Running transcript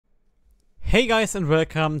Hey guys, and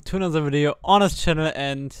welcome to another video on this channel.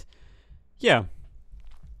 And yeah,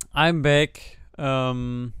 I'm back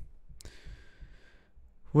with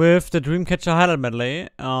the Dreamcatcher highlight medley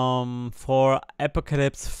for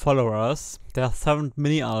Apocalypse followers, their 7th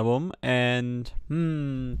mini album. And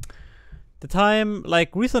the time,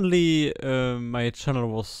 like recently, my channel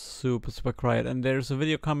was super quiet, and there's a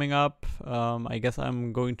video coming up. I guess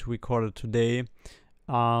I'm going to record it today,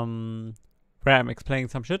 where I'm explaining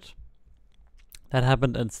some shit that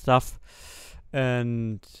happened and stuff.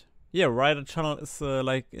 And yeah, right, the channel is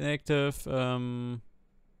like inactive.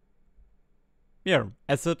 Yeah,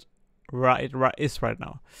 as it is right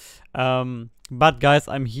now. But guys,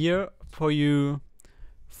 I'm here for you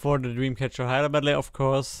for the Dreamcatcher highlight medley, of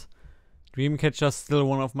course. Dreamcatcher is still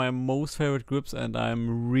one of my most favorite groups, and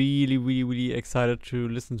I'm really excited to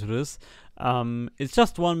listen to this. It's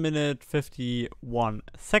just 1 minute 51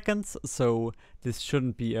 seconds, so this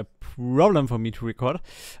shouldn't be a problem for me to record.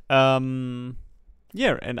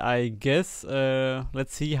 Yeah, and I guess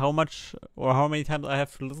let's see how much or how many times I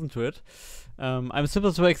have to listen to it. I'm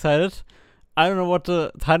super excited. I don't know what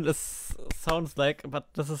the title sounds like,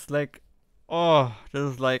 but this is like,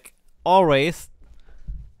 always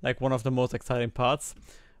like one of the most exciting parts.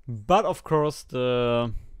 But of course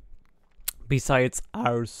the B-sides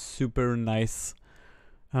are super nice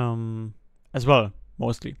as well,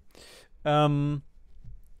 mostly. The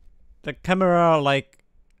camera like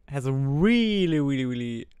has a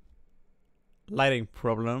really lighting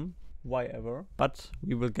problem, why ever, but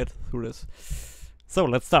we will get through this. So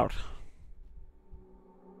let's start.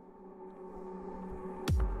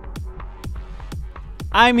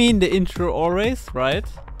 I mean, the intro always,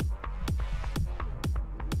 right?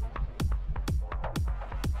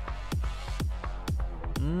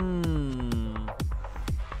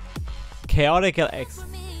 Chaotic LX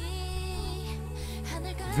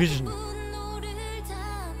Vision.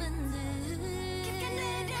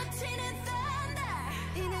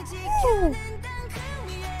 Woo.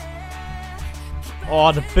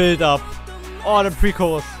 Oh, the build up. Oh, the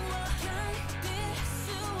pre-chorus.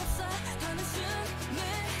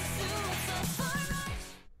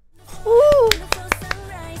 Woo.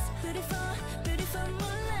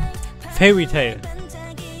 Fairy tale.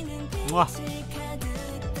 Mwah.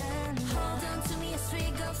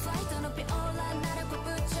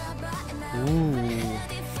 Ooh.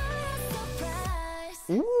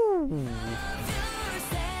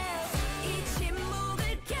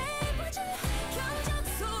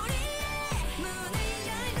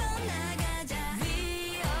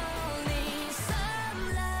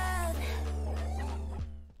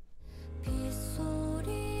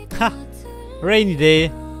 Ha! Rainy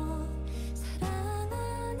day.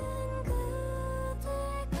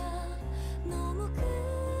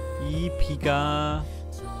 이 비가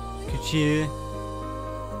그칠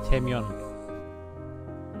테면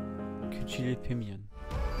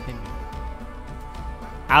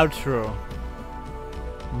Outro.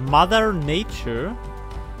 Mother Nature.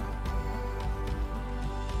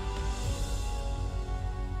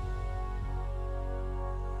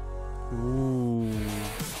 Ooh.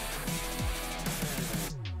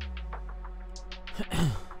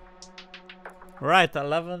 Right,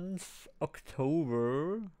 11th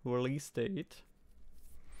October release date.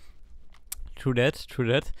 True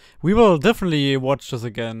that. We will definitely watch this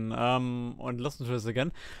again, and listen to this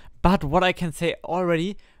again. But what I can say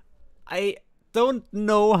already, I don't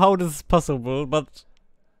know how this is possible, but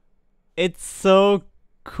it's so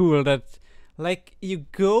cool that, like, you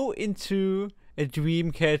go into a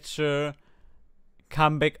Dreamcatcher,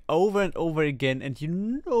 come back over and over again, and you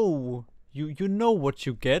know what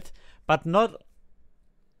you get, but not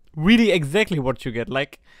really exactly what you get.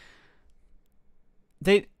 Like,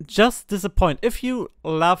 they just disappoint. If you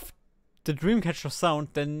love the Dreamcatcher sound,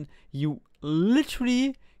 then you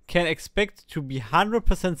literally can expect to be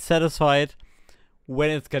 100% satisfied when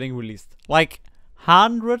it's getting released. Like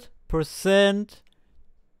 100%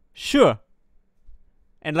 sure.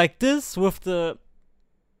 And like this with the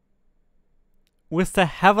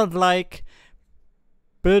heaven-like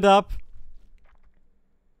build up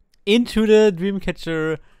into the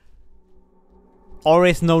Dreamcatcher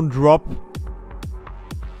always known drop.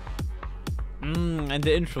 And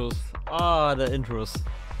the intros. Ah, the intros.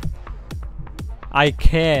 I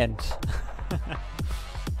can't.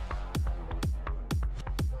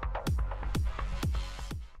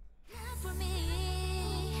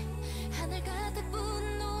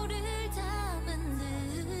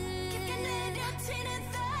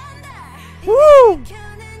 Woo!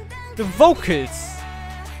 The vocals.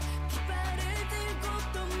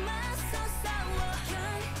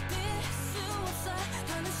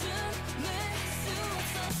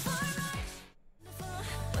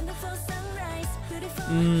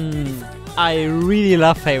 I really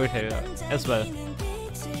love Fairy Tail as well.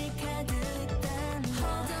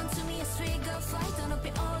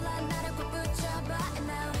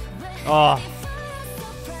 Oh,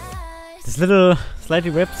 this little slightly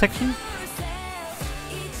rap section.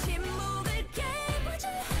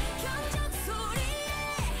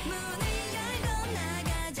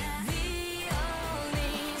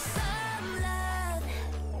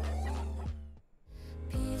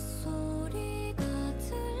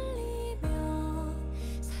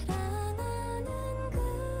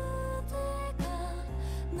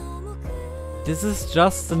 This is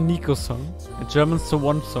just a Nico song, a German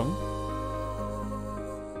Swan song.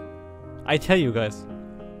 I tell you guys.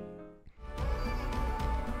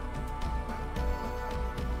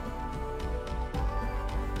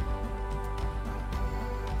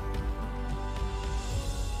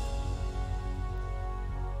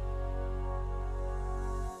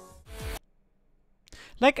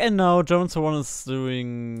 Like, I know German Swan is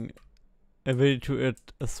doing a video to it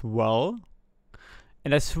as well.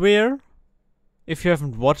 And I swear, if you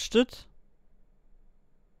haven't watched it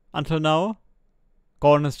until now,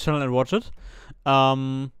 go on his channel and watch it.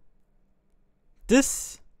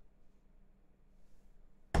 This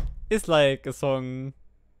is like a song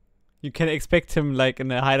you can expect him like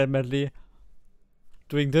in a highlight medley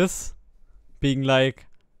doing this, being like,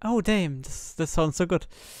 oh damn, this sounds so good.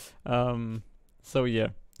 So yeah.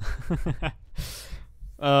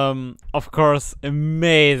 Of course,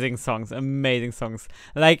 amazing songs.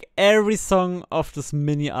 Like every song of this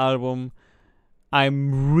mini album,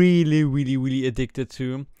 I'm really addicted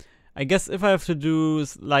to. I guess if I have to do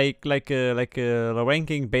like a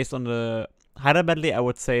ranking based on the highlight medley, I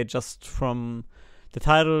would say just from the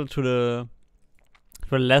title to the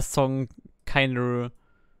last song, kinda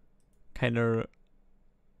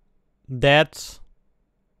that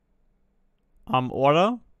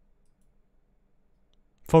order.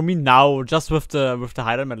 For me now, just with the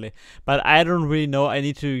highlight medley, but I don't really know. I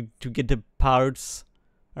need to get the parts.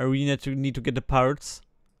 I really need to get the parts,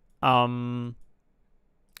 and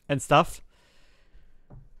stuff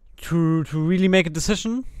to really make a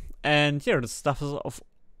decision. And yeah, this stuff is of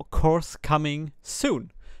course coming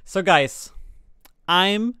soon. So guys,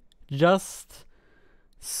 I'm just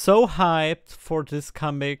so hyped for this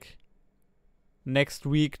comeback next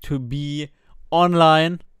week to be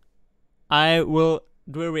online. I will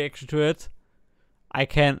do a reaction to it. I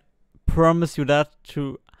can promise you that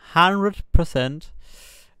to 100%.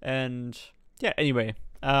 And yeah, anyway,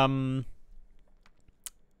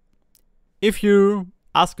 if you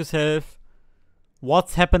ask yourself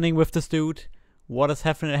what's happening with this dude, what is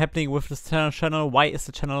happening with this channel, why is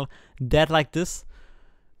the channel dead like this,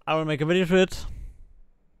 I will make a video to it.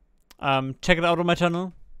 Check it out on my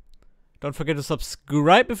channel. Don't forget to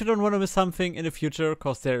subscribe if you don't want to miss something in the future,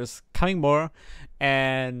 because there is coming more.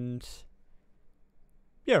 And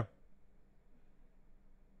yeah,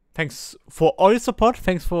 thanks for all your support.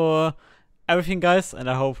 Thanks for everything, guys. And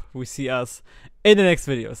I hope we see us in the next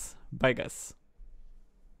videos. Bye, guys.